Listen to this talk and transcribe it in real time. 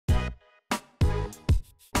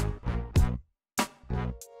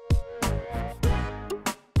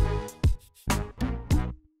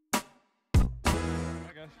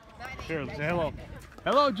Cheers. Say hello.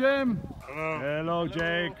 Hello, Jim. Hello. Hello,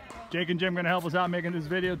 Jake. Jake and Jim are going to help us out making this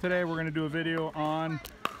video today. We're going to do a video on,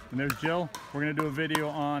 and there's Jill. We're going to do a video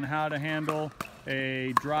on how to handle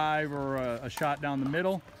a drive or a shot down the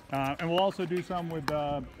middle. And we'll also do some with,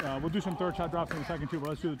 we'll do some third shot drops in a second too, but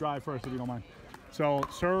let's do the drive first if you don't mind. So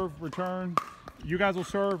serve, return. You guys will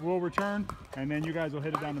serve, we'll return, and then you guys will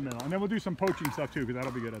hit it down the middle. And then we'll do some poaching stuff too, because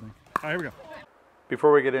that'll be good, I think. All right, here we go.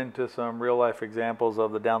 Before we get into some real life examples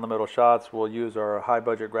of the down the middle shots, we'll use our high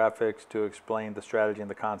budget graphics to explain the strategy and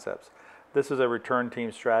the concepts. This is a return team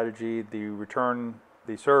strategy.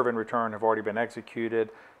 The serve and return have already been executed.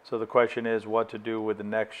 So the question is what to do with the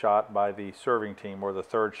next shot by the serving team, or the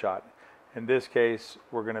third shot. In this case,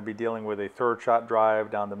 we're going to be dealing with a third shot drive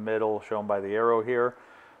down the middle, shown by the arrow here.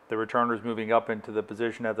 The returner is moving up into the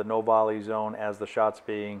position at the no volley zone as the shot's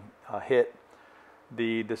being hit.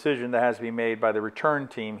 The decision that has to be made by the return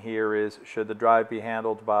team here is, should the drive be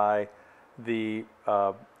handled by the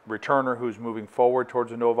returner who's moving forward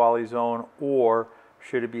towards the no volley zone, or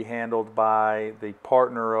should it be handled by the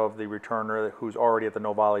partner of the returner who's already at the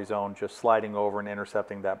no volley zone, just sliding over and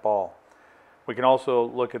intercepting that ball. We can also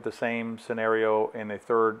look at the same scenario in a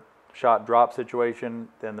third shot drop situation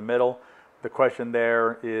in the middle. The question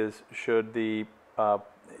there is, should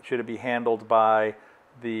it be handled by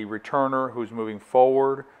the returner who's moving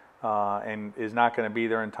forward and is not going to be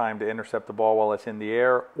there in time to intercept the ball while it's in the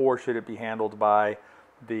air, or should it be handled by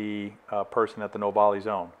the person at the no volley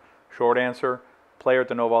zone? Short answer, player at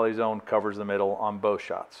the no volley zone covers the middle on both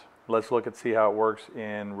shots. Let's look and see how it works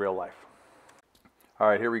in real life. All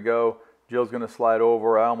right, here we go. Jill's going to slide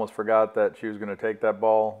over. I almost forgot that she was going to take that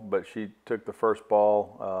ball, but she took the first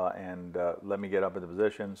ball and let me get up in the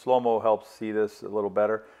position. Slow-mo helps see this a little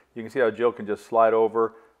better. You can see how Jill can just slide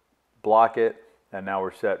over, block it, and now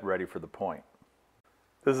we're set, ready for the point.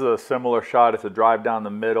 This is a similar shot. It's a drive down the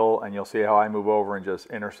middle, and you'll see how I move over and just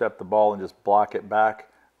intercept the ball and just block it back,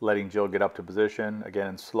 letting Jill get up to position. Again,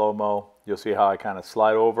 in slow-mo, you'll see how I kind of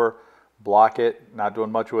slide over, block it, not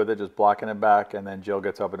doing much with it, just blocking it back, and then Jill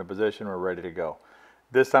gets up in a position, we're ready to go.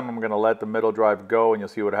 This time I'm going to let the middle drive go, and you'll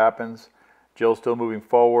see what happens. Jill's still moving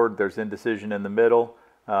forward, there's indecision in the middle,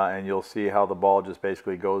 and you'll see how the ball just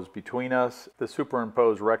basically goes between us. The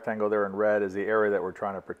superimposed rectangle there in red is the area that we're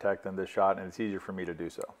trying to protect in this shot, and it's easier for me to do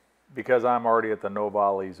so because I'm already at the no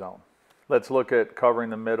volley zone. Let's look at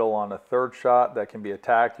covering the middle on a third shot that can be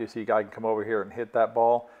attacked. You see I can come over here and hit that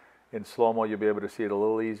ball. In slow-mo you'll be able to see it a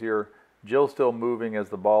little easier. Jill's still moving as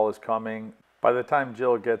the ball is coming. By the time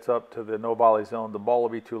Jill gets up to the no volley zone, the ball will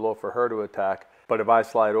be too low for her to attack, but if I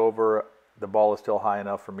slide over, the ball is still high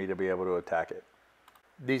enough for me to be able to attack it.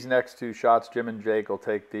 These next two shots, Jim and Jake will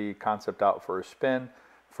take the concept out for a spin.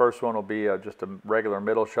 First one will be just a regular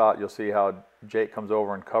middle shot. You'll see how Jake comes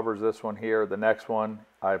over and covers this one here. The next one,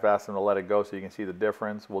 I've asked him to let it go so you can see the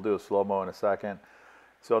difference. We'll do a slow-mo in a second.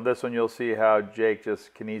 So this one you'll see how Jake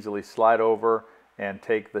just can easily slide over and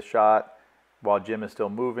take the shot while Jim is still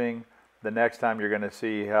moving. The next time you're going to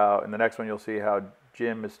see how, in the next one you'll see how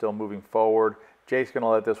Jim is still moving forward. Jake's going to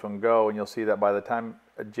let this one go, and you'll see that by the time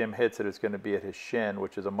Jim hits it, it's going to be at his shin,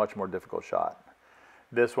 which is a much more difficult shot.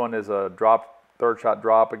 This one is a drop, third shot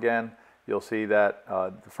drop again. You'll see that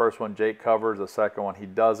the first one Jake covers, the second one he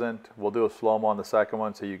doesn't. We'll do a slow-mo on the second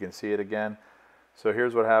one so you can see it again. So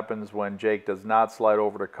here's what happens when Jake does not slide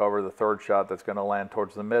over to cover the third shot that's going to land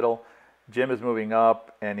towards the middle. Jim is moving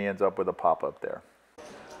up, and he ends up with a pop-up there.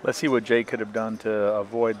 Let's see what Jake could have done to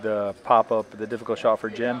avoid the pop-up, the difficult shot for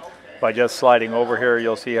Jim. By just sliding over here,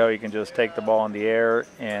 you'll see how he can just take the ball in the air,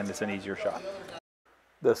 and it's an easier shot.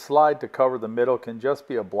 The slide to cover the middle can just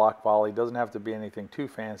be a block volley. It doesn't have to be anything too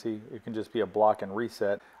fancy. It can just be a block and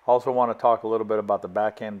reset. Also want to talk a little bit about the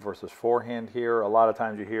backhand versus forehand here. A lot of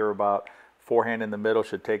times you hear about forehand in the middle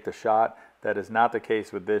should take the shot. That is not the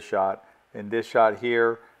case with this shot. In this shot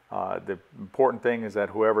here, the important thing is that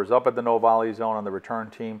whoever's up at the no volley zone on the return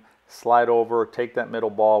team, slide over, take that middle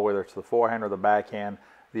ball, whether it's the forehand or the backhand.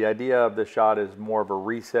 The idea of this shot is more of a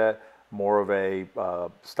reset, more of a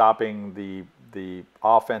stopping the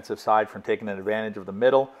offensive side from taking advantage of the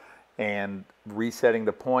middle and resetting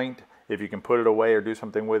the point. If you can put it away or do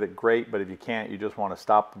something with it, great, but if you can't, you just want to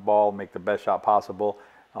stop the ball, make the best shot possible,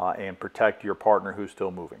 and protect your partner who's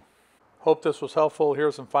still moving. Hope this was helpful. Here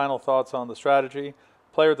are some final thoughts on the strategy.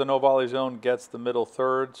 Player at the no volley zone gets the middle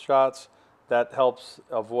third shots. That helps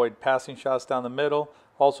avoid passing shots down the middle.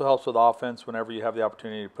 Also helps with offense whenever you have the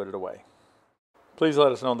opportunity to put it away. Please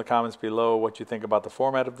let us know in the comments below what you think about the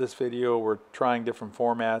format of this video. We're trying different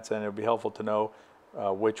formats, and it would be helpful to know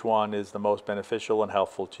which one is the most beneficial and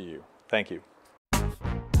helpful to you. Thank you.